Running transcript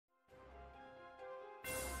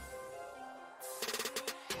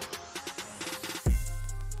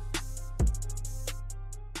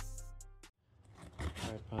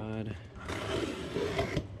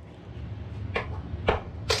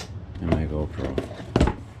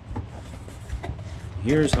Velcro.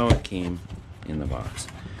 Here's how it came in the box.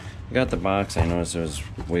 I got the box, I noticed it was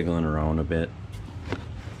wiggling around a bit,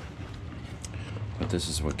 but this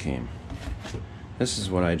is what came. This is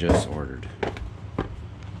what I just ordered,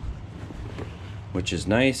 which is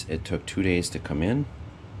nice. It took 2 days to come in.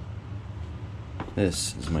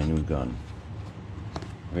 This is my new gun.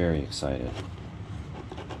 Very excited.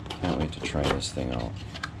 Can't wait to try this thing out.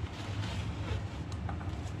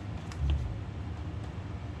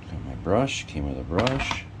 Got my brush, came with a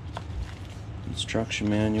brush, instruction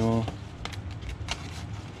manual.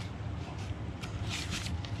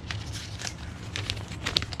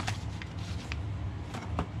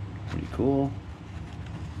 Pretty cool.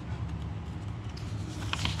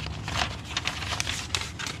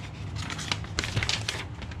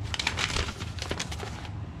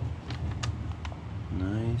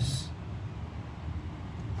 Nice.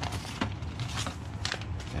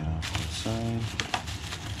 Get off to the side.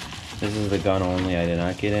 This is the gun only. I did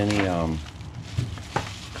not get any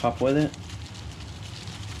cup with it,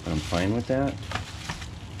 but I'm fine with that.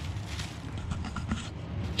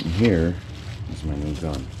 And here is my new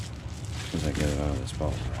gun. As I get it out of this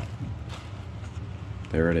belt.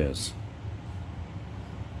 There it is.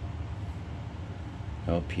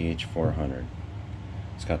 LPH 400.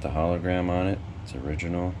 It's got the hologram on it. It's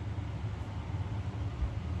original.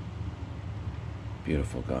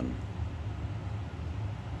 Beautiful gun.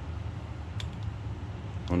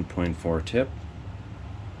 1.4 tip.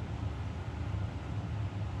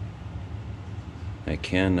 I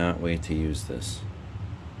cannot wait to use this.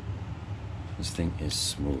 This thing is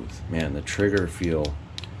smooth. Man, the trigger feel,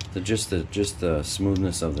 just the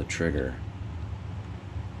smoothness of the trigger.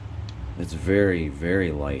 It's very,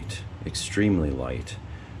 very light. Extremely light.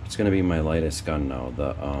 It's gonna be my lightest gun now.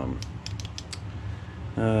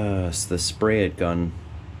 The spray it gun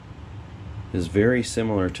is very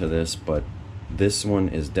similar to this, but this one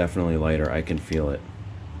is definitely lighter. I can feel it.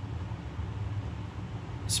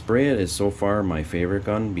 Spray it is so far my favorite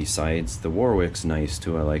gun. Besides the Warwick's nice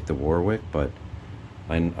too. I like the Warwick, but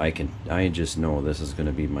I just know this is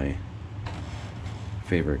gonna be my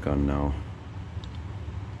favorite gun now.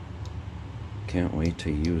 Can't wait to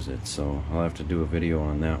use it, so I'll have to do a video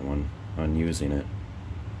on that one, on using it.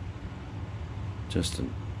 Just a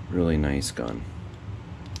really nice gun.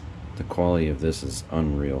 The quality of this is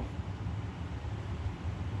unreal.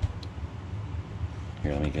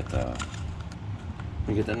 Here, let me get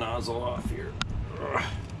the nozzle off here.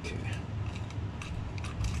 Okay.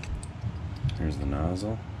 Here's the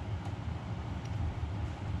nozzle.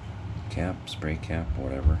 Cap, spray cap,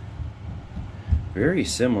 whatever. Very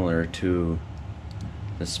similar to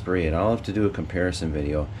the spray it. I'll have to do a comparison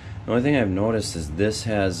video. The only thing I've noticed is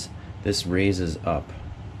this raises up.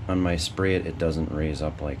 On my spray it doesn't raise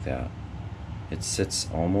up like that. It sits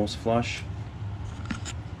almost flush.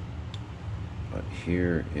 But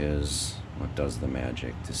here is what does the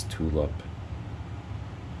magic. This tulip,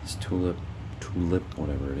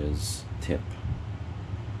 whatever it is, tip.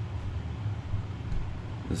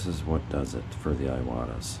 This is what does it for the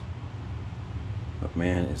Iwatas. But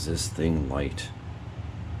man, is this thing light.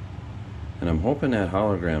 And I'm hoping that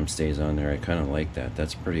hologram stays on there. I kind of like that.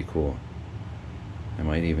 That's pretty cool. I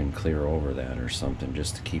might even clear over that or something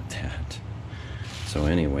just to keep that. So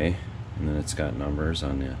anyway, and then it's got numbers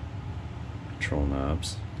on the control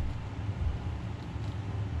knobs.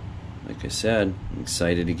 Like I said, I'm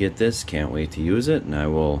excited to get this. Can't wait to use it. And I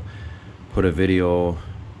will put a video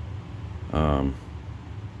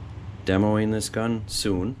demoing this gun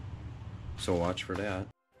soon. So watch for that.